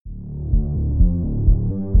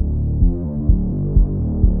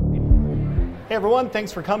Hey everyone,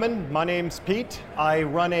 thanks for coming. My name's Pete. I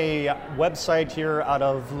run a website here out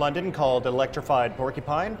of London called Electrified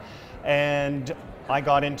Porcupine, and I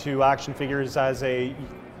got into action figures as a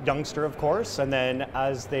youngster, of course, and then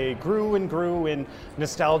as they grew and grew in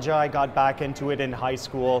nostalgia, I got back into it in high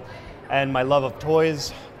school, and my love of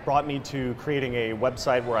toys brought me to creating a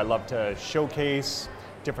website where I love to showcase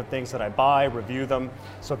different things that I buy, review them.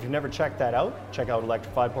 So if you've never checked that out, check out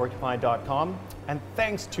electrifiedporcupine.com. And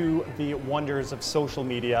thanks to the wonders of social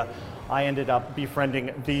media, I ended up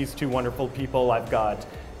befriending these two wonderful people. I've got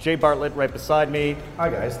Jay Bartlett right beside me.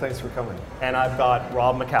 Hi guys, thanks for coming. And I've got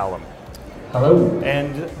Rob McCallum. Hello.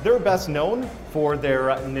 And they're best known for their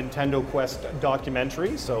Nintendo Quest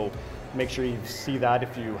documentary, so make sure you see that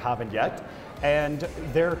if you haven't yet. And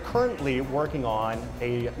they're currently working on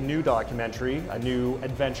a new documentary, a new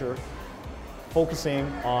adventure, focusing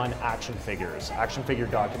on action figure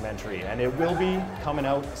documentary, and it will be coming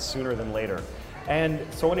out sooner than later. And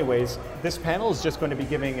so anyways, this panel is just going to be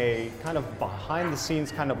giving a kind of behind the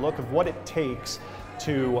scenes kind of look of what it takes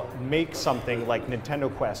to make something like Nintendo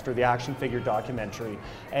Quest or the action figure documentary.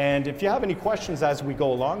 And if you have any questions as we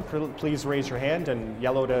go along, please raise your hand and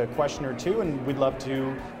yell out a question or two, and we'd love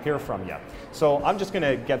to hear from you. So I'm just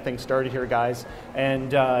gonna get things started here, guys.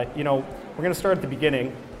 And we're gonna start at the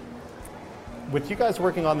beginning. With you guys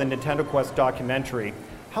working on the Nintendo Quest documentary,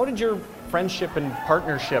 how did your friendship and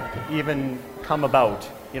partnership even come about?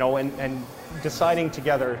 And deciding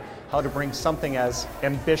together how to bring something as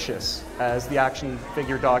ambitious as the action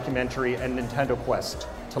figure documentary and Nintendo Quest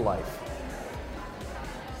to life?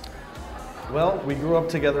 Well, we grew up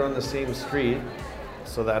together on the same street,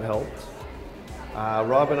 so that helped.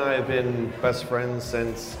 Rob and I have been best friends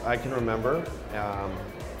since I can remember.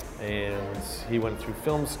 And he went through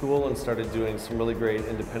film school and started doing some really great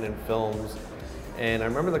independent films. And I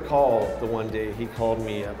remember the one day he called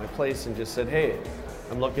me at my place and just said, hey,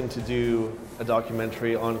 I'm looking to do a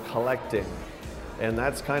documentary on collecting. And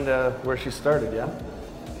that's kind of where she started, yeah?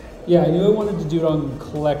 Yeah, I knew I wanted to do it on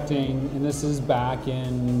collecting, and this is back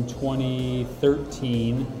in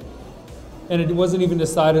 2013. And it wasn't even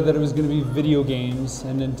decided that it was going to be video games,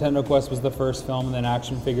 and Nintendo Quest was the first film, and then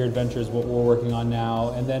Action Figure Adventure is what we're working on now.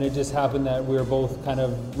 And then it just happened that we were both kind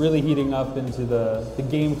of really heating up into the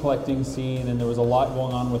game collecting scene, and there was a lot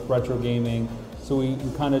going on with retro gaming. So we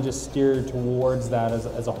kind of just steered towards that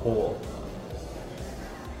as a whole.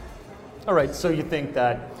 All right, so you think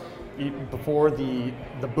that before the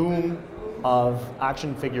boom of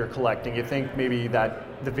action figure collecting, you think maybe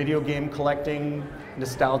that the video game collecting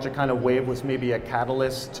nostalgia kind of wave was maybe a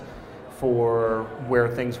catalyst for where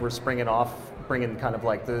things were springing off, bringing kind of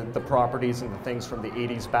like the properties and the things from the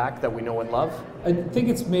 80s back that we know and love? I think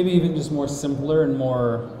it's maybe even just more simpler and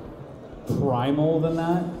more primal than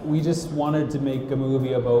that. We just wanted to make a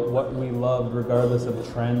movie about what we loved regardless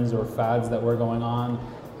of trends or fads that were going on.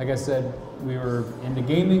 Like I said, we were into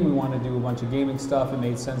gaming, we wanted to do a bunch of gaming stuff. It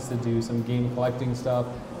made sense to do some game collecting stuff.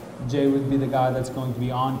 Jay would be the guy that's going to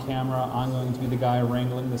be on camera. I'm going to be the guy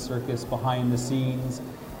wrangling the circus behind the scenes.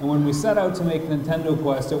 And when we set out to make Nintendo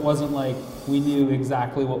Quest, it wasn't like we knew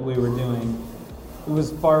exactly what we were doing. It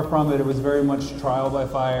was far from it. It was very much trial by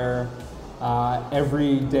fire.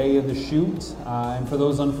 Every day of the shoot. And for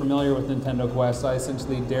those unfamiliar with Nintendo Quest, I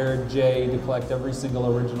essentially dared Jay to collect every single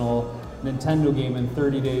original Nintendo game in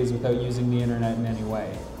 30 days without using the internet in any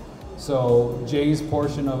way. So Jay's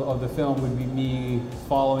portion of the film would be me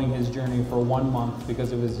following his journey for 1 month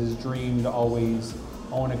because it was his dream to always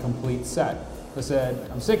own a complete set. I said,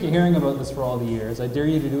 I'm sick of hearing about this for all the years. I dare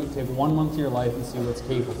you to do it, take 1 month of your life and see what's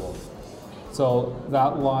capable. So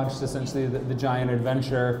that launched essentially the giant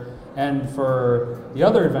adventure. And for the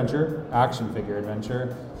other adventure, Action Figure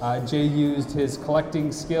Adventure, Jay used his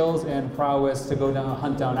collecting skills and prowess to go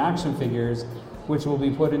hunt down action figures, which will be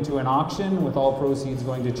put into an auction with all proceeds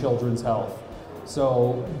going to Children's Health.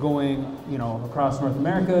 So going across North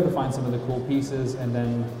America to find some of the cool pieces, and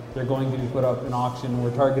then they're going to be put up in auction.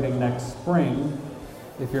 We're targeting next spring,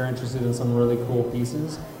 if you're interested in some really cool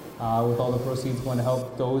pieces. With all the proceeds going to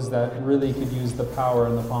help those that really could use the power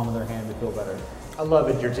in the palm of their hand to feel better. I love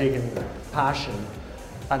it. You're taking passion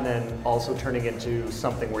and then also turning into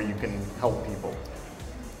something where you can help people.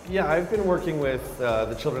 Yeah, I've been working with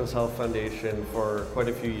the Children's Health Foundation for quite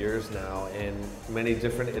a few years now in many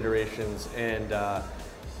different iterations. And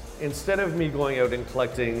instead of me going out and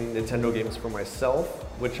collecting Nintendo games for myself,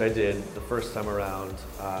 which I did the first time around,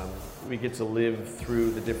 we get to live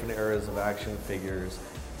through the different eras of action figures.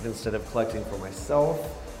 Instead of collecting for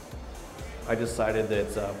myself, I decided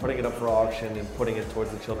that putting it up for auction and putting it towards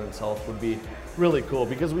the Children's Health would be really cool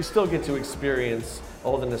because we still get to experience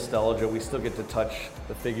all the nostalgia. We still get to touch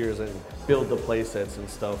the figures and build the play sets and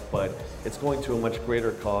stuff, but it's going to a much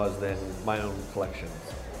greater cause than my own collections.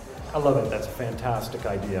 I love it. That's a fantastic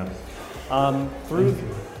idea. Through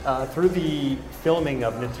the filming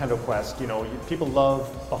of Nintendo Quest, people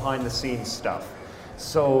love behind the scenes stuff.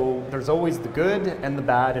 So there's always the good and the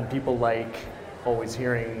bad, and people like always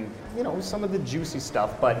hearing, some of the juicy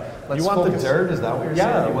stuff. But let's You want focus. the dirt? Is that what you're saying?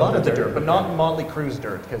 Yeah, You a want lot of the the dirt, dirt? but not Motley Crue's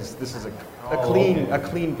dirt, because this is a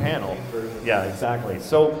clean panel. Yeah, exactly.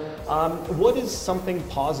 So, what is something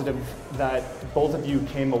positive that both of you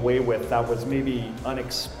came away with that was maybe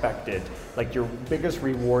unexpected? Like your biggest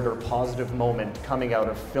reward or positive moment coming out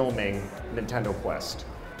of filming Nintendo Quest?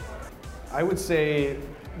 I would say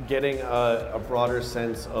getting a broader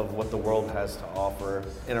sense of what the world has to offer,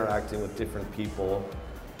 interacting with different people.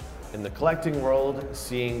 In the collecting world,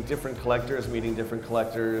 seeing different collectors, meeting different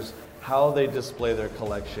collectors, how they display their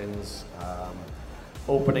collections,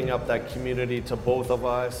 opening up that community to both of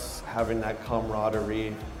us, having that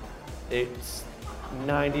camaraderie. It's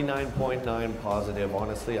 99.9 positive.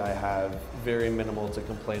 Honestly, I have very minimal to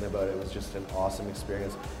complain about. It was just an awesome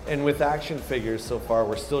experience. And with action figures so far,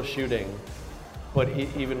 we're still shooting, but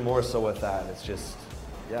even more so with that. It's just,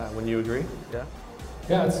 yeah, wouldn't you agree? Yeah.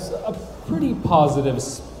 Yeah, it's a pretty positive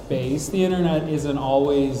space. The internet isn't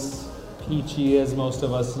always peachy, as most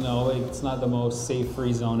of us know. It's not the most safe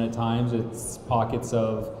free zone at times. It's pockets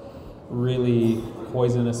of really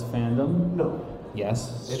poisonous fandom. No.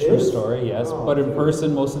 Yes, it's a true story, yes. Oh, but in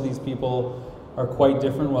person, most of these people are quite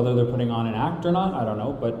different, whether they're putting on an act or not, I don't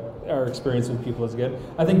know, but our experience with people is good.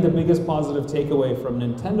 I think the biggest positive takeaway from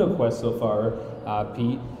Nintendo Quest so far,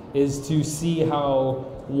 Pete, is to see how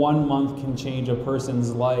 1 month can change a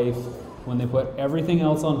person's life when they put everything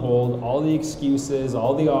else on hold, all the excuses,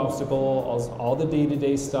 all the obstacles, all the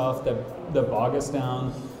day-to-day stuff that bog us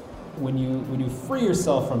down. When you free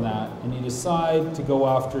yourself from that and you decide to go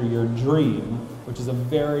after your dream, which is a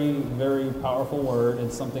very, very powerful word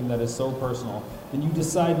and something that is so personal, and you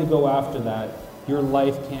decide to go after that, your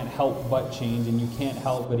life can't help but change and you can't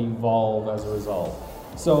help but evolve as a result.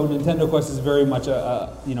 So Nintendo Quest is very much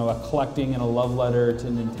a collecting and a love letter to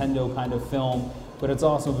Nintendo kind of film, but it's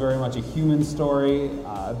also very much a human story,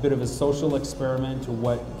 a bit of a social experiment to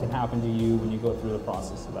what can happen to you when you go through the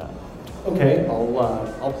process of that. Okay,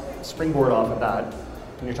 I'll springboard off of that.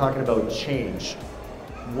 When you're talking about change,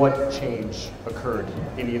 what change occurred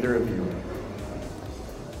in either of you?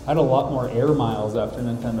 I had a lot more air miles after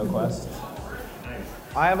Nintendo Quest.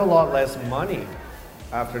 I have a lot less money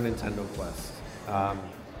after Nintendo Quest.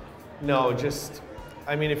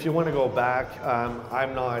 If you want to go back,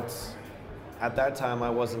 at that time I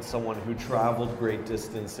wasn't someone who traveled great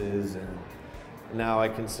distances, and now I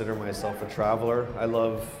consider myself a traveler.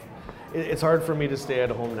 It's hard for me to stay at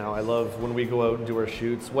home now. I love when we go out and do our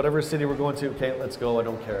shoots. Whatever city we're going to, okay, let's go, I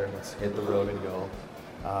don't care. Let's hit the road and go.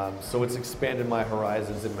 So it's expanded my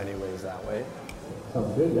horizons in many ways that way.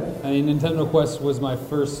 Sounds good, yeah. I mean, Nintendo Quest was my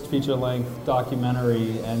first feature-length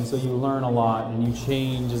documentary, and so you learn a lot, and you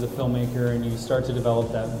change as a filmmaker, and you start to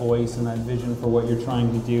develop that voice and that vision for what you're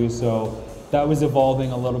trying to do. So that was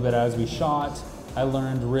evolving a little bit as we shot. I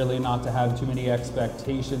learned really not to have too many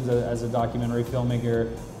expectations as a documentary filmmaker,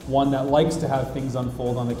 one that likes to have things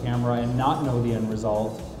unfold on the camera and not know the end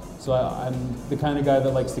result. So I'm the kind of guy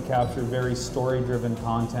that likes to capture very story-driven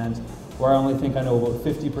content where I only think I know about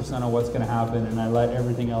 50% of what's going to happen, and I let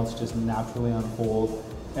everything else just naturally unfold.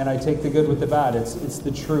 And I take the good with the bad. It's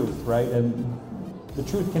the truth, right? And the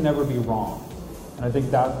truth can never be wrong. And I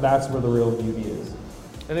think that's where the real beauty is.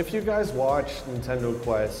 And if you guys watch Nintendo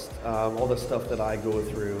Quest, all the stuff that I go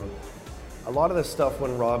through, a lot of the stuff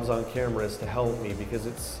when Rob's on camera is to help me, because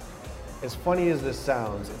it's, as funny as this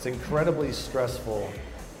sounds, it's incredibly stressful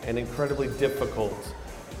and incredibly difficult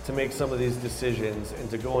to make some of these decisions and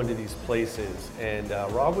to go into these places. And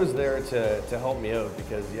Rob was there to help me out,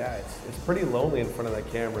 because it's pretty lonely in front of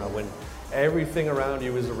that camera when everything around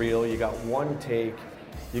you is real. You got one take,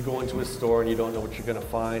 you go into a store and you don't know what you're gonna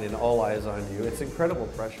find, and all eyes on you. It's incredible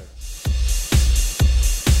pressure.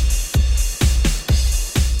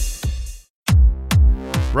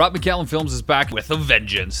 Rob McCallum Films is back with a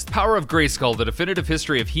vengeance. Power of Grayskull, the definitive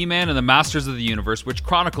history of He-Man and the Masters of the Universe, which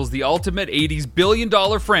chronicles the ultimate 80s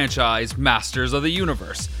billion-dollar franchise, Masters of the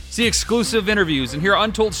Universe. See exclusive interviews and hear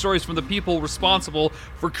untold stories from the people responsible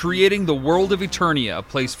for creating the world of Eternia, a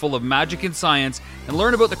place full of magic and science, and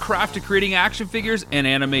learn about the craft of creating action figures and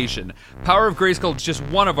animation. Power of Grayskull is just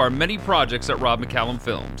one of our many projects at Rob McCallum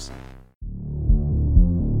Films.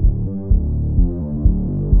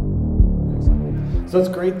 So it's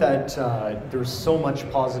great that there's so much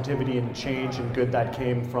positivity and change and good that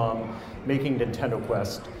came from making Nintendo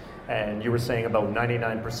Quest. And you were saying about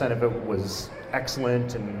 99% of it was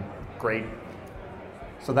excellent and great.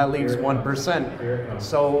 So that leaves 1%.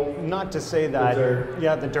 So not to say that,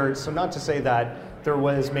 the dirt. So not to say that there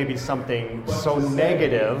was maybe something so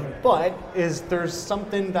negative, but is there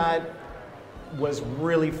something that was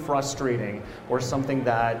really frustrating, or something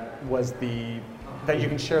that was that you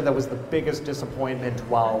can share that was the biggest disappointment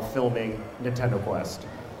while filming Nintendo Quest?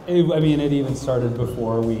 It even started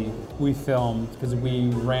before we filmed, because we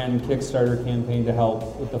ran Kickstarter campaign to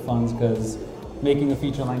help with the funds, because making a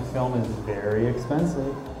feature-length film is very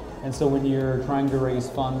expensive. And so when you're trying to raise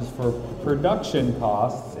funds for production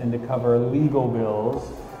costs and to cover legal bills,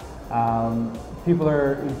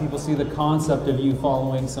 people see the concept of you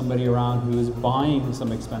following somebody around who is buying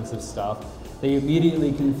some expensive stuff. They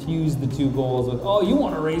immediately confuse the two goals with, oh, you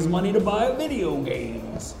want to raise money to buy video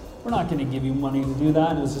games. We're not going to give you money to do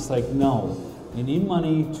that. And it's just like, no, you need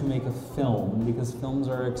money to make a film, because films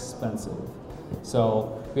are expensive.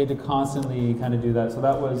 So we had to constantly kind of do that. So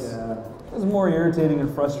that was it was more irritating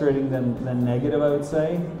and frustrating than negative, I would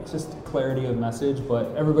say. It's just clarity of message,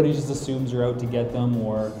 but everybody just assumes you're out to get them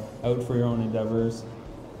or out for your own endeavors.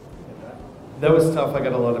 That was tough. I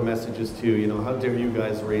got a lot of messages too, how dare you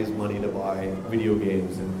guys raise money to buy video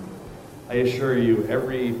games? And I assure you,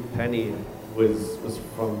 every penny was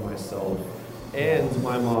from myself and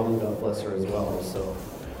my mom, God bless her as well. So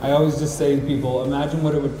I always just say to people, imagine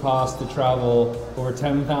what it would cost to travel over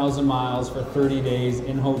 10,000 miles for 30 days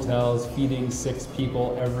in hotels, feeding 6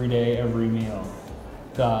 people every day, every meal.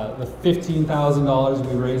 The $15,000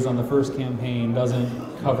 we raised on the first campaign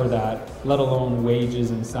doesn't cover that, let alone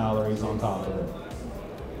wages and salaries on top of it.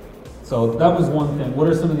 So that was one thing. What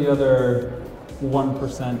are some of the other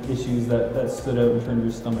 1% issues that stood out and turned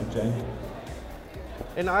your stomach, Jay?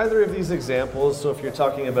 In either of these examples, so if you're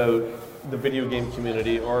talking about the video game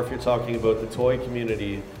community or if you're talking about the toy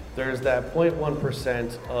community, there's that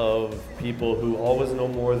 0.1% of people who always know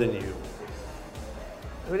more than you.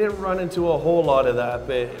 We didn't run into a whole lot of that,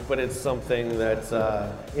 but it's something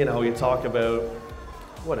that, you talk about,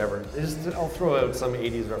 whatever. I'll throw out some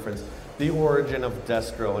 80s reference. The origin of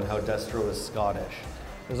Destro and how Destro is Scottish.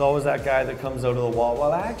 There's always that guy that comes out of the wall,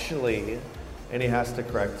 well, actually, and he has to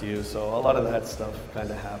correct you. So a lot of that stuff kind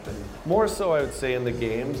of happened. More so, I would say, in the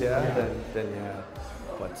games, than.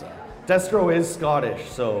 But Destro is Scottish,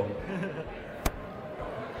 so.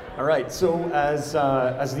 All right, so as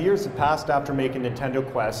the years have passed after making Nintendo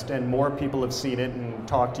Quest and more people have seen it and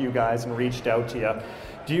talked to you guys and reached out to you,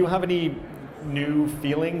 do you have any new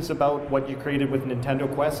feelings about what you created with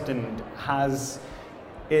Nintendo Quest, and has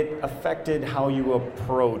it affected how you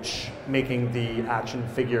approach making the action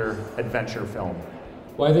figure adventure film?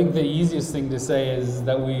 Well, I think the easiest thing to say is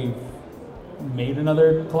that we've made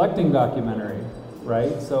another collecting documentary,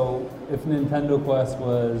 right? So if Nintendo Quest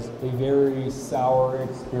was a very sour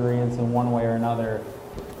experience in one way or another,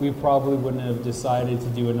 we probably wouldn't have decided to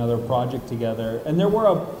do another project together. And there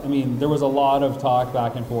was a lot of talk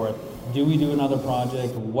back and forth. Do we do another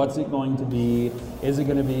project? What's it going to be? Is it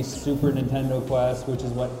going to be Super Nintendo Quest, which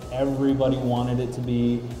is what everybody wanted it to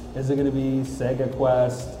be? Is it going to be Sega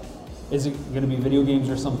Quest? Is it going to be video games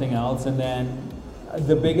or something else? And then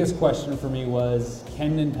the biggest question for me was,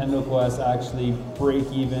 can Nintendo Quest actually break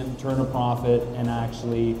even, turn a profit, and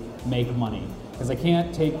actually make money? Because I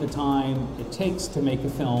can't take the time it takes to make a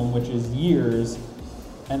film, which is years,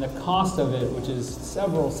 and the cost of it, which is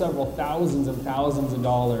several thousands and thousands of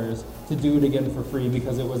dollars, to do it again for free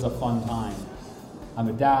because it was a fun time. I'm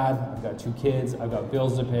a dad, I've got 2 kids, I've got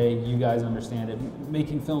bills to pay, you guys understand it.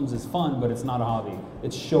 Making films is fun, but it's not a hobby.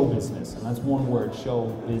 It's show business, and that's one word, show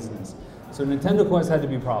business. So Nintendo Quest had to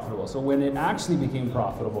be profitable. So when it actually became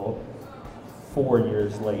profitable, 4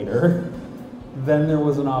 years later, then there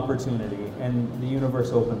was an opportunity, and the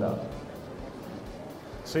universe opened up.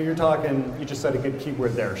 So you just said a good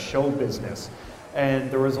keyword there, show business. And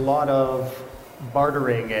there was a lot of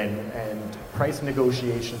bartering and price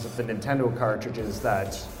negotiations of the Nintendo cartridges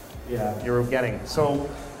that you were getting. So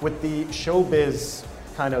with the showbiz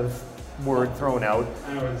kind of word thrown out,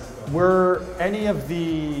 were any of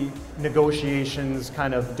the negotiations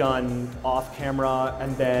kind of done off camera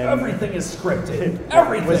and then... Everything is scripted.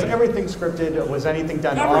 Everything. Was everything scripted? Was anything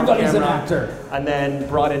done Everybody's off camera? an actor. And then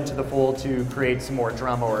brought into the fold to create some more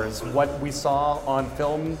drama? Or is what we saw on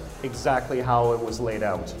film exactly how it was laid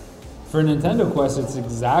out? For Nintendo Quest, it's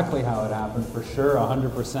exactly how it happened, for sure,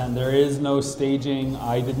 100%. There is no staging.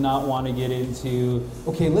 I did not want to get into,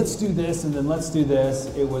 okay, let's do this and then let's do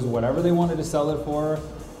this. It was whatever they wanted to sell it for.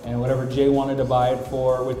 and whatever Jay wanted to buy it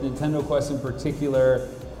for. With Nintendo Quest in particular,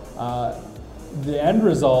 the end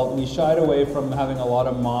result, we shied away from having a lot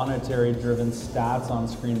of monetary driven stats on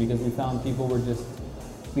screen because we found people were just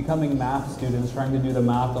becoming math students, trying to do the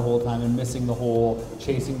math the whole time and missing the whole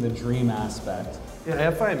chasing the dream aspect. Yeah,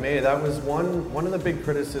 if I may, that was one of the big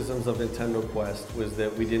criticisms of Nintendo Quest was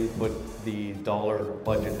that we didn't put the dollar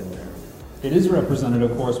budget in there. It is represented,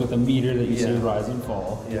 of course, with a meter that you see Yeah. rise and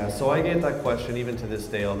fall. Yeah, so I get that question even to this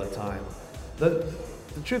day all the time. The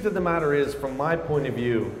truth of the matter is, from my point of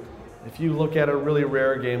view, if you look at a really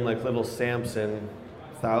rare game like Little Samson,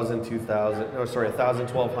 1,000, 2,000, no, sorry, 1,000,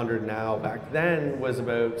 1,200 now, back then was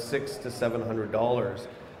about $600 to $700.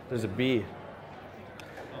 There's a B.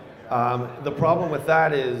 The problem with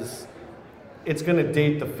that is it's going to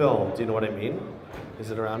date the film. Do you know what I mean? Is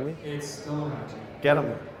it around me? It's still around. Get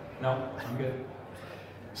them. No, I'm good.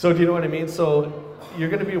 So do you know what I mean? So you're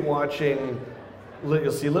going to be watching,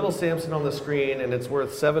 you'll see Little Samson on the screen and it's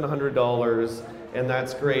worth $700 and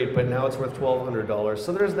that's great, but now it's worth $1,200.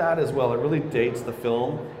 So there's that as well. It really dates the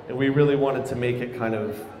film and we really wanted to make it kind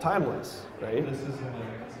of timeless, right? This is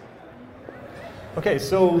hilarious. Okay,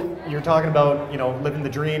 so you're talking about, you know, living the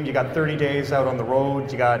dream. You got 30 days out on the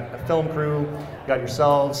road. You got a film crew. You got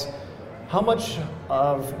yourselves. How much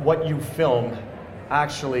of what you film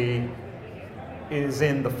actually is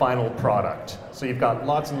in the final product? So you've got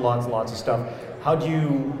lots and lots and lots of stuff. How do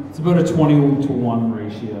you? It's about a 20-to-1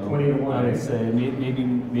 ratio. 20 to 1, I would eh? say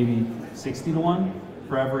maybe 60-to-1.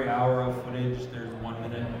 For every hour of footage, there's 1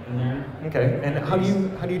 minute in there. Okay, and how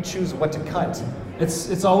do you choose what to cut?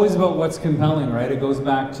 It's always about what's compelling, right? It goes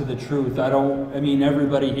back to the truth. I mean,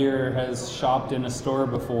 everybody here has shopped in a store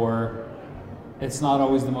before. It's not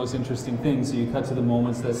always the most interesting thing, so you cut to the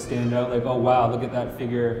moments that stand out, like, oh wow, look at that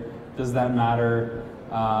figure. Does that matter?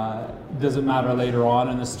 Does it matter later on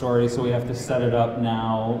in the story, so we have to set it up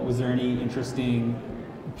now? Was there any interesting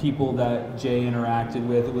people that Jay interacted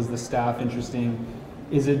with? Was the staff interesting?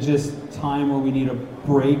 Is it just time where we need a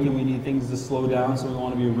break and we need things to slow down, so we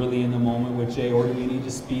want to be really in the moment with Jay, or do we need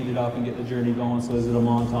to speed it up and get the journey going, so is it a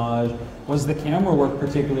montage? Was the camera work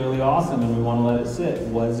particularly awesome and we want to let it sit?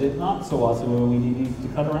 Was it not so awesome and we need to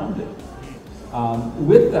cut around it?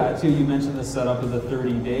 With that too, you mentioned the setup of the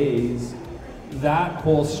 30 days. That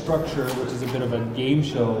whole structure, which is a bit of a game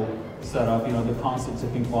show setup, you know, the constant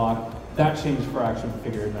ticking clock, that changed for Action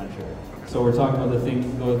Figure Adventure. So we're talking about the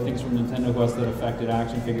things from Nintendo Quest that affected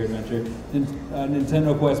Action Figure Adventure.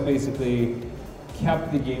 Nintendo Quest basically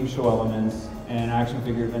kept the game show elements and Action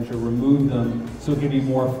Figure Adventure removed them so it could be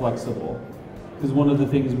more flexible. Because one of the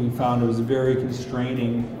things we found, it was very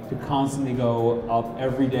constraining to constantly go up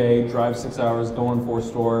every day, drive 6 hours, go in 4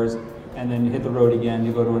 stores, and then hit the road again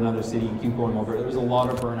to go to another city and keep going over it. There was a lot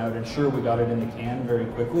of burnout, and sure, we got it in the can very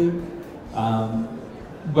quickly,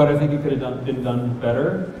 but I think it could have been done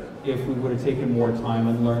better if we would have taken more time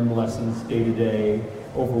and learned lessons day to day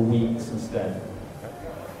over weeks instead.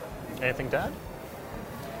 Anything to add?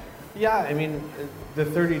 Yeah, I mean, the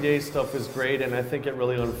 30-day stuff is great, and I think it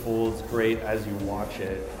really unfolds great as you watch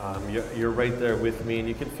it. You're right there with me, and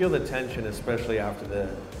you can feel the tension, especially after the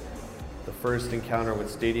first encounter with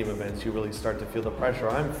stadium events. You really start to feel the pressure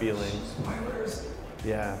I'm feeling. Spoilers.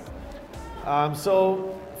 Yeah.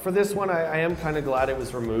 So for this one, I am kind of glad it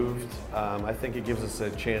was removed. I think it gives us a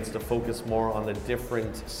chance to focus more on the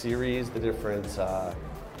different series, the different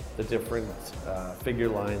figure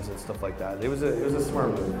lines and stuff like that. It was a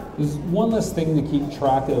smart move. There's one less thing to keep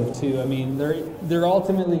track of too. I mean, there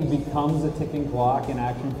ultimately becomes a ticking clock in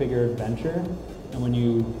Action Figure Adventure, and when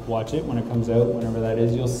you watch it, when it comes out, whenever that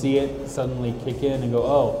is, you'll see it suddenly kick in and go,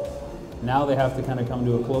 oh, now they have to kind of come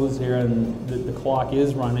to a close here, and the clock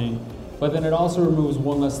is running. But then it also removes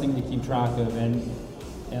one less thing to keep track of,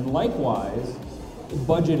 and likewise,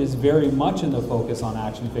 budget is very much in the focus on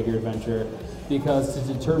Action Figure Adventure, because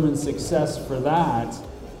to determine success for that,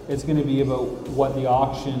 it's going to be about what the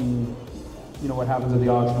auction, you know, what happens at the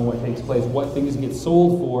auction and what takes place, what things get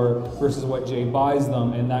sold for versus what Jay buys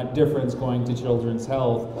them, and that difference going to Children's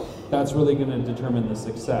Health, that's really going to determine the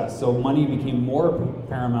success. So money became more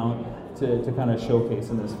paramount to kind of showcase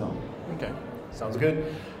in this film. Okay, sounds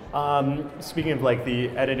good. Speaking of like the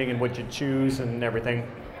editing and what you choose and everything,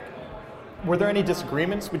 were there any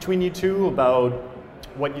disagreements between you two about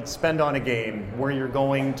what you'd spend on a game, where you're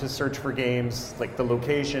going to search for games, like the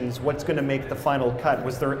locations, what's going to make the final cut?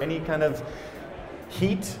 Was there any kind of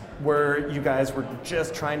heat where you guys were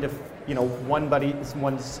just trying to, you know,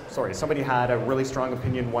 somebody had a really strong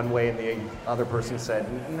opinion one way and the other person said,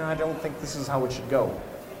 no, I don't think this is how it should go?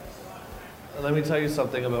 Let me tell you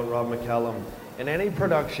something about Rob McCallum. In any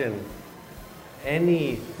production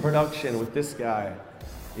with this guy,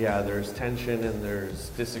 yeah, there's tension and there's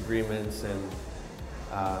disagreements, and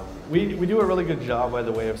we do a really good job, by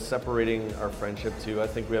the way, of separating our friendship too. I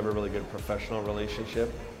think we have a really good professional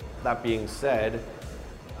relationship. That being said,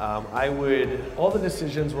 all the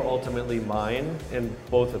decisions were ultimately mine in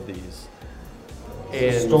both of these.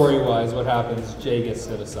 So story-wise, what happens? Jay gets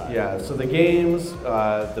set aside. Yeah, so the games,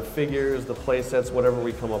 the figures, the play sets, whatever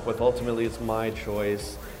we come up with, ultimately it's my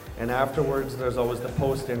choice. And afterwards, there's always the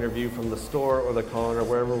post-interview from the store or the con or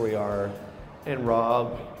wherever we are. And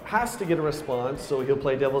Rob has to get a response, so he'll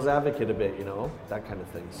play devil's advocate a bit, that kind of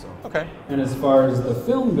thing. So. Okay. And as far as the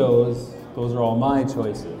film goes, those are all my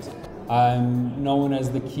choices. I'm known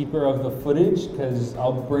as the keeper of the footage because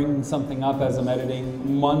I'll bring something up as I'm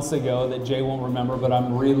editing months ago that Jay won't remember, but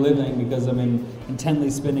I'm reliving because I'm intently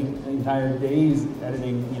spending entire days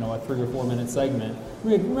editing, a 3 or 4 minute segment.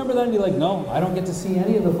 Remember that? And be like, no, I don't get to see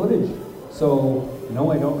any of the footage. So,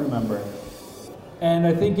 no, I don't remember. And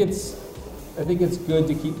I think it's good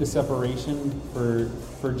to keep the separation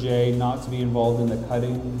for Jay not to be involved in the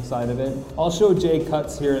cutting side of it. I'll show Jay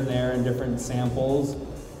cuts here and there and different samples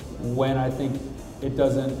when I think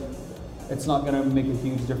it's not going to make a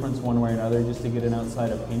huge difference one way or another, just to get an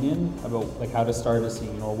outside opinion about like how to start a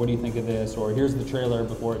scene, or what do you think of this, or here's the trailer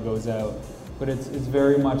before it goes out. But it's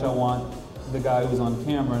very much, I want the guy who's on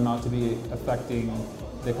camera not to be affecting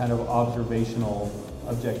the kind of observational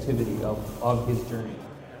objectivity of his journey.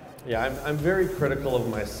 Yeah, I'm very critical of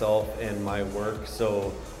myself and my work,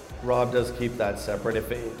 so Rob does keep that separate.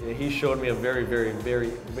 He showed me a very, very, very,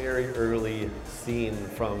 very early scene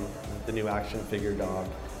from the new action figure dog.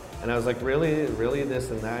 And I was like, really,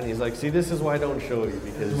 this and that? And he's like, see, this is why I don't show you,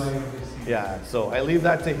 because, yeah, so I leave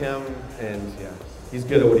that to him, and yeah, he's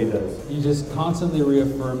good at what he does. You just constantly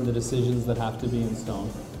reaffirm the decisions that have to be in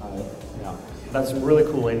stone. Yeah, that's really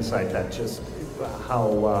cool insight, that just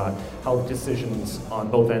how decisions on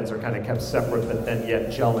both ends are kind of kept separate, but then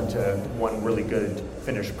yet gel into one really good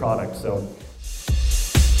finished product. So